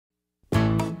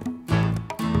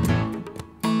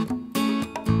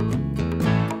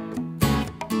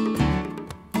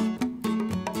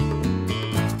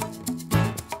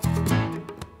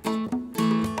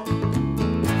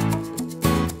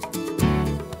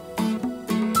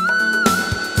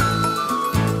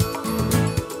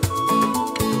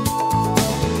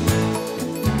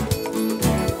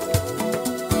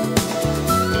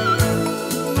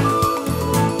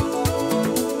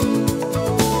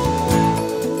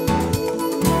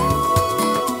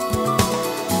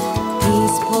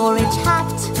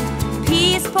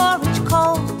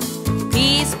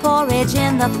porridge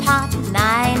in the pot,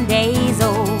 9 days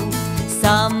old.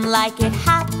 Some like it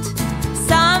hot,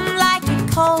 some like it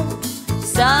cold,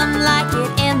 some like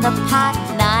it in the pot,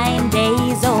 9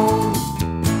 days old.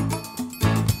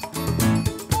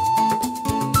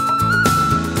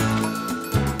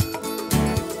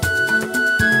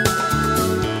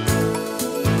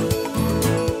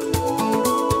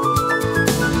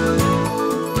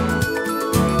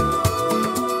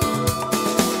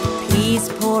 Peas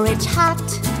porridge hot,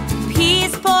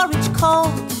 peas porridge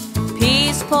cold,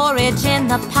 peas porridge in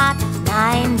the pot,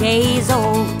 9 days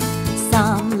old.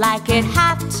 Some like it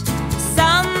hot,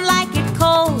 some like it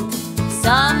cold,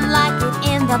 some like it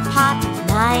in the pot,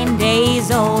 9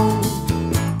 days old.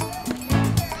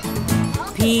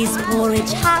 Peas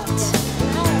porridge hot,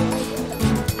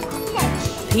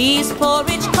 peas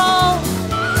porridge cold,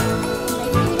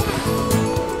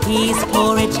 peas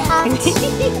porridge hot,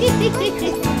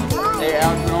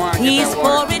 peas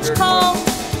porridge cold.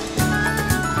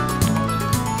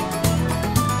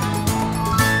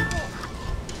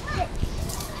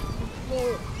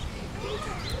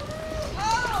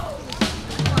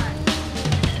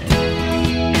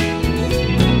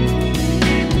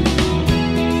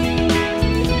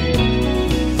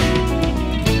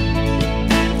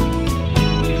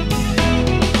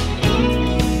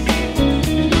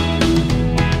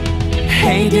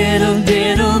 Hey diddle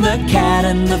diddle, the cat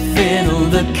and the fiddle,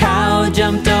 the cow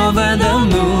jumped over the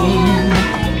moon.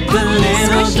 The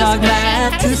little dog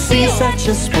laughed to see such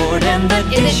a sport, and the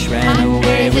dish ran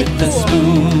away with the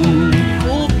spoon.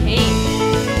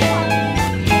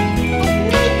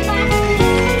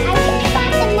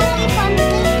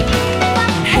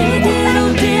 Hey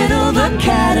diddle diddle, the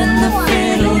cat and the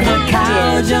fiddle, the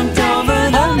cow jumped over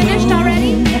the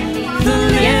moon. The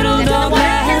little dog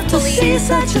laughed to see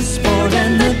such a sport,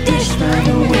 and the dish ran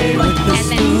away with the spoon. And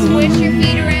then switch your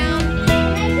feet around.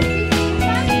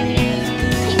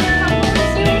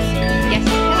 Yes, you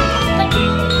can.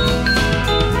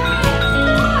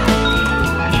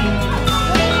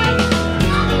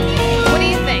 What do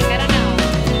you think? I don't know.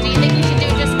 Do you think we should do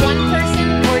just one person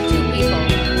or 2 people?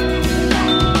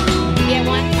 Yeah,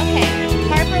 one? Okay.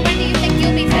 Harper, when do you think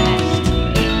you'll be finished?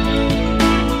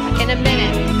 In a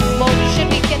minute. Well, should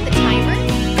we get the timer?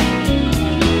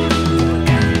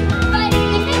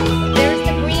 There's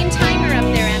the green timer up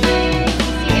there, Emily.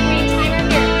 See the green timer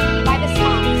here by the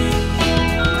socks?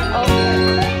 Oh,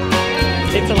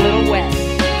 it's a little wet.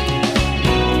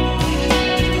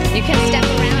 You can step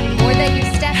around. The more that you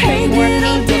step, Hey the more diddle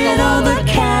paint will go diddle, all the over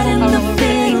cat and the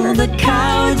fiddle, the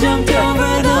cow jumped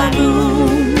over the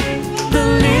moon. The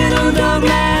little dog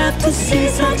laughed to see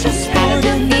such a sport,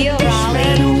 and the feel, dish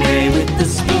ran away with the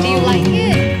spoon. Do you like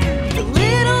it? The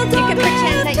little You dog can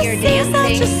pretend that laughed you're to see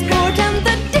such a dancing sport, and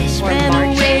the dish or ran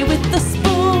marching. away with the spoon.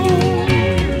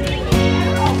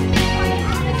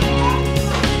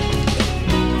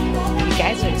 You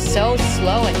guys are so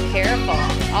slow and careful.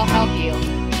 I'll help you.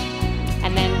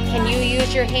 And then, can you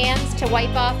use your hands to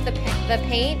wipe off the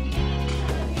paint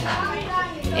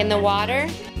in the water?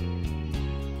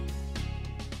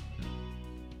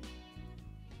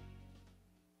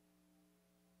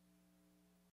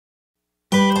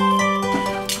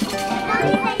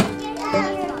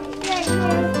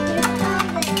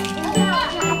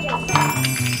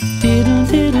 Diddle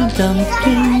diddle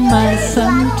dumpling, my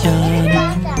son John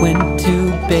went to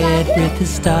bed with his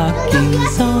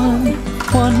stockings on.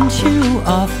 One shoe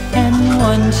off and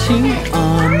one shoe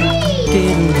on.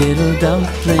 Diddle diddle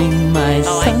dumpling, my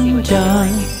son John.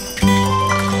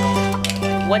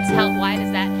 What's help? Why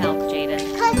does that help, Jaden?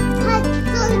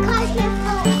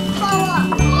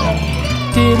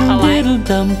 Diddle diddle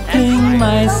dumpling,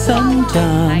 my son I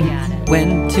John got it.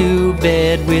 went to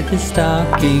bed with his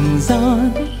stockings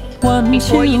on. One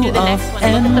Before you shoe do the off next one, look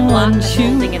at and the block one that's shoe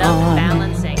holding it up and on.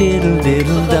 balancing. Diddle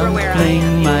diddle Look over where I am.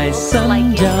 dumpling, my Like son it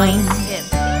might John. tip.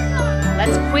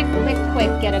 Let's quick,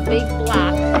 get a big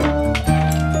block and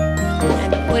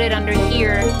put it under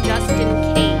here just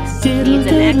in case. Diddle Needs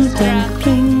an diddle extra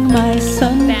dumpling, my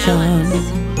son John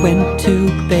balance. went to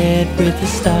bed with his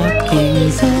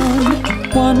stockings on.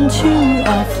 One shoe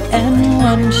off and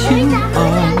one shoe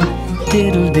on.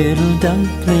 Diddle diddle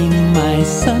dumpling, my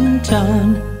son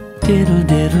John. Diddle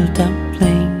diddle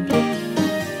dumpling.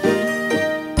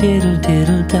 Diddle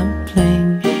diddle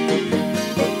dumpling.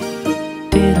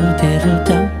 Diddle diddle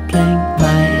dumpling,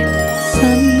 my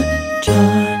son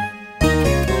John.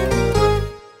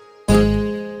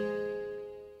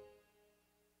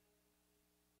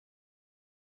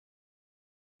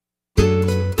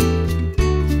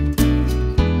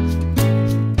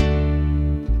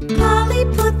 Polly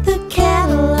put the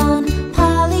kettle on,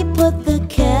 Polly put the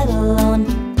kettle on.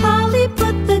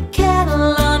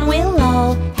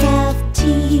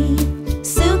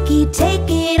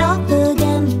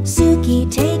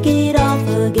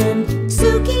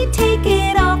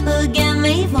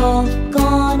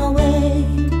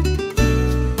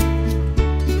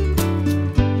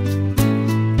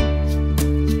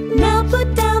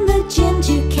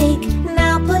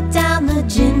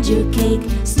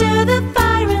 bake. Stir the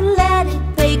fire and let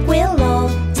it bake. We'll all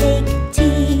take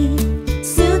tea.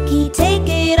 Suki, take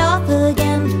it off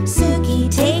again. Suki,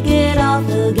 take it off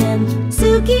again.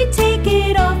 Suki, take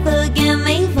it off again.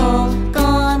 They've all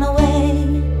gone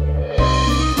away.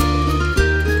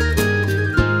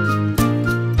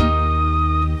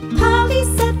 Polly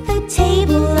set the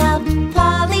table out.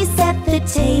 Polly set the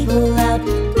table out.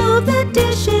 Move the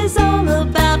dishes all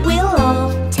about. We'll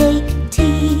all take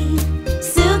tea.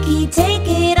 Suki, take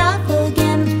it off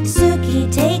again.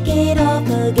 Suki, take it off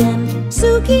again.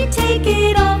 Suki, take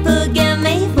it off again.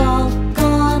 They've all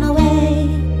gone away.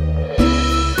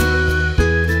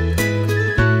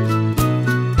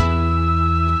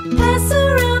 Pass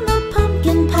around the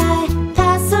pumpkin pie.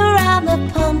 Pass around the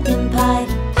pumpkin pie.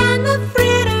 And the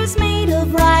fritters made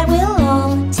of rye. We'll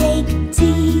all take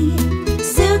tea.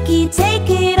 Suki, take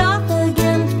it off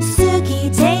again. Suki,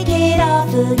 take it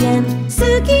off again.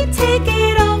 Suki, take it